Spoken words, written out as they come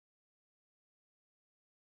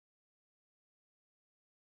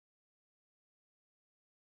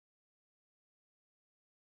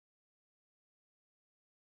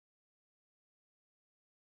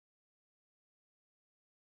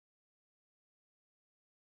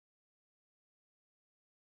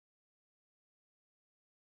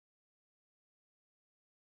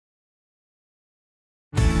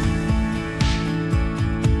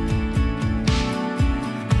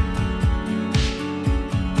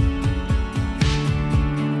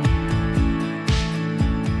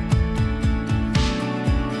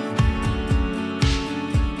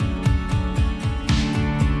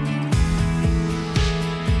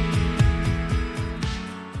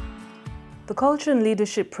Culture and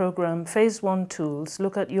Leadership Programme Phase 1 tools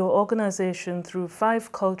look at your organisation through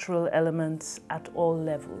 5 cultural elements at all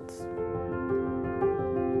levels.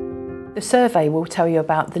 The survey will tell you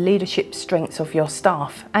about the leadership strengths of your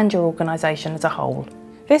staff and your organisation as a whole.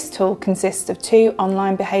 This tool consists of 2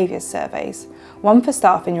 online behaviour surveys, one for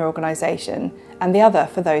staff in your organisation and the other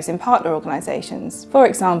for those in partner organisations. For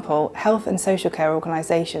example, health and social care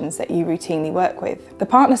organisations that you routinely work with. The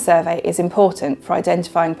partner survey is important for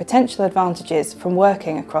identifying potential advantages from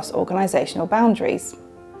working across organisational boundaries.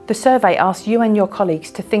 The survey asks you and your colleagues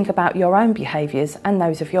to think about your own behaviours and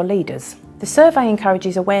those of your leaders. The survey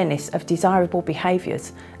encourages awareness of desirable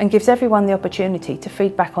behaviours and gives everyone the opportunity to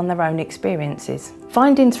feedback on their own experiences.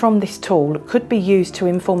 Findings from this tool could be used to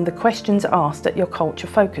inform the questions asked at your culture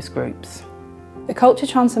focus groups. The Culture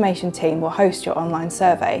Transformation team will host your online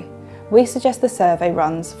survey. We suggest the survey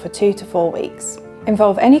runs for 2 to 4 weeks.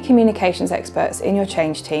 Involve any communications experts in your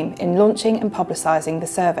change team in launching and publicising the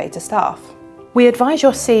survey to staff. We advise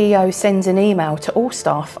your CEO sends an email to all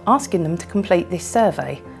staff asking them to complete this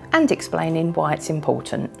survey and explaining why it's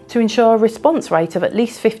important. To ensure a response rate of at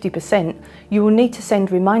least 50%, you will need to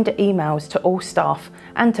send reminder emails to all staff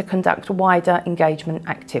and to conduct wider engagement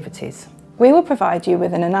activities. We will provide you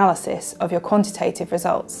with an analysis of your quantitative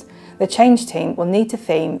results. The change team will need to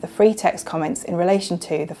theme the free text comments in relation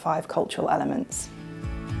to the 5 cultural elements.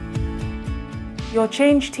 Your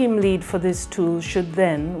change team lead for this tool should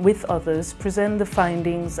then, with others, present the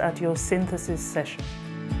findings at your synthesis session.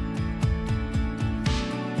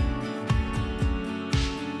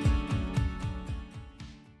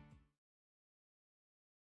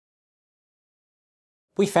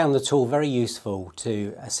 We found the tool very useful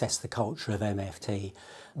to assess the culture of MFT.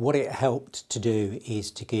 What it helped to do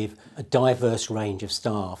is to give a diverse range of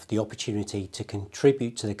staff the opportunity to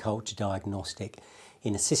contribute to the culture diagnostic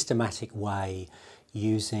in a systematic way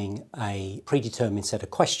using a predetermined set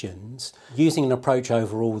of questions, using an approach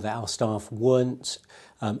overall that our staff weren't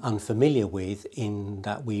unfamiliar with, in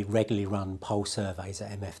that we regularly run poll surveys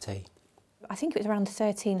at MFT. I think it was around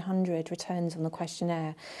 1,300 returns on the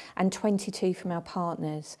questionnaire and 22 from our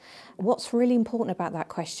partners. What's really important about that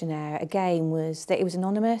questionnaire, again, was that it was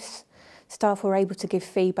anonymous. Staff were able to give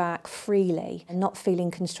feedback freely and not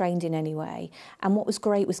feeling constrained in any way. And what was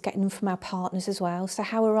great was getting them from our partners as well. So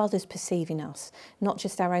how are others perceiving us, not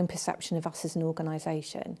just our own perception of us as an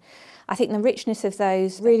organisation? I think the richness of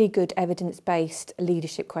those really good evidence-based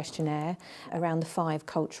leadership questionnaire around the 5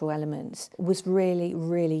 cultural elements was really,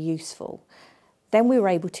 really useful. Then we were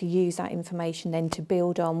able to use that information then to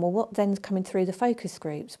build on, well, what then's coming through the focus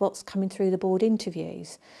groups? What's coming through the board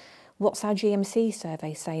interviews? What's our GMC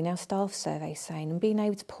survey saying, our staff survey saying, and being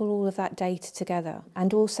able to pull all of that data together.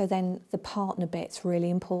 And also then the partner bit's really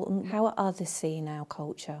important. How are others seeing our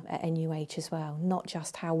culture at NUH as well, not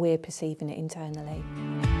just how we're perceiving it internally.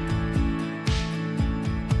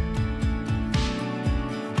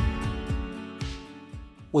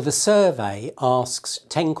 Well, the survey asks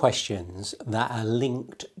 10 questions that are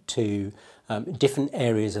linked to different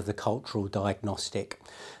areas of the cultural diagnostic.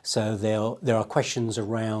 So there are questions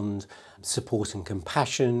around support and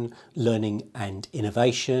compassion, learning and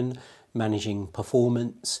innovation, managing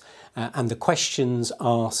performance, and the questions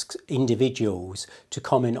ask individuals to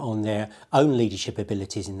comment on their own leadership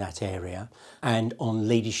abilities in that area and on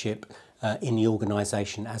leadership in the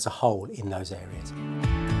organisation as a whole in those areas.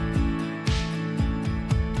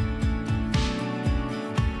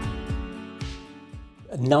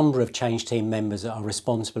 A number of change team members are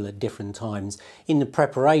responsible at different times. In the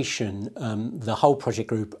preparation, the whole project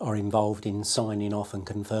group are involved in signing off and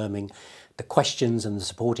confirming the questions and the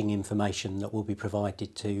supporting information that will be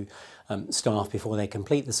provided to staff before they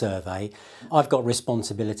complete the survey. I've got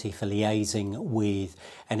responsibility for liaising with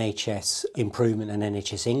NHS Improvement and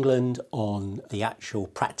NHS England on the actual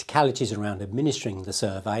practicalities around administering the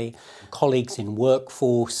survey. Colleagues in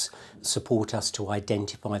workforce support us to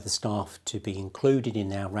identify the staff to be included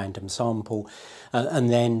in our random sample, and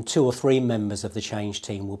then 2 or 3 members of the change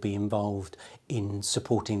team will be involved in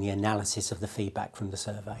supporting the analysis of the feedback from the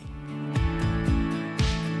survey.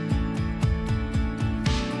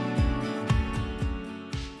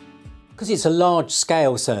 Because it's a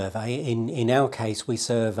large-scale survey, in our case we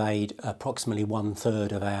surveyed approximately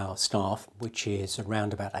 1/3 of our staff, which is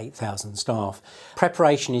around about 8,000 staff.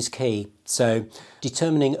 Preparation is key, so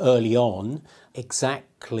determining early on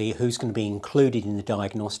exactly who's going to be included in the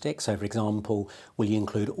diagnostic. So for example, will you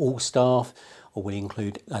include all staff, or will you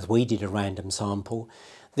include, as we did, a random sample?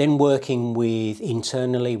 Then working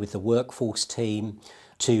internally with the workforce team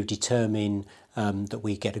to determine that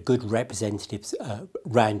we get a good representative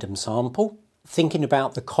random sample. Thinking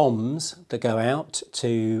about the comms that go out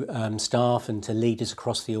to staff and to leaders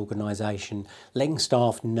across the organisation, letting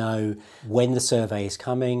staff know when the survey is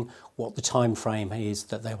coming, what the time frame is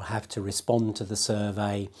that they will have to respond to the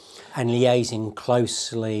survey, and liaising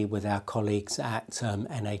closely with our colleagues at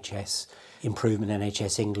NHS Improvement,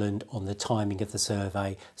 NHS England, on the timing of the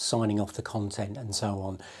survey, signing off the content and so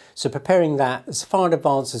on. So preparing that as far in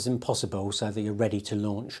advance as possible so that you're ready to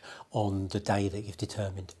launch on the day that you've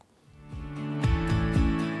determined.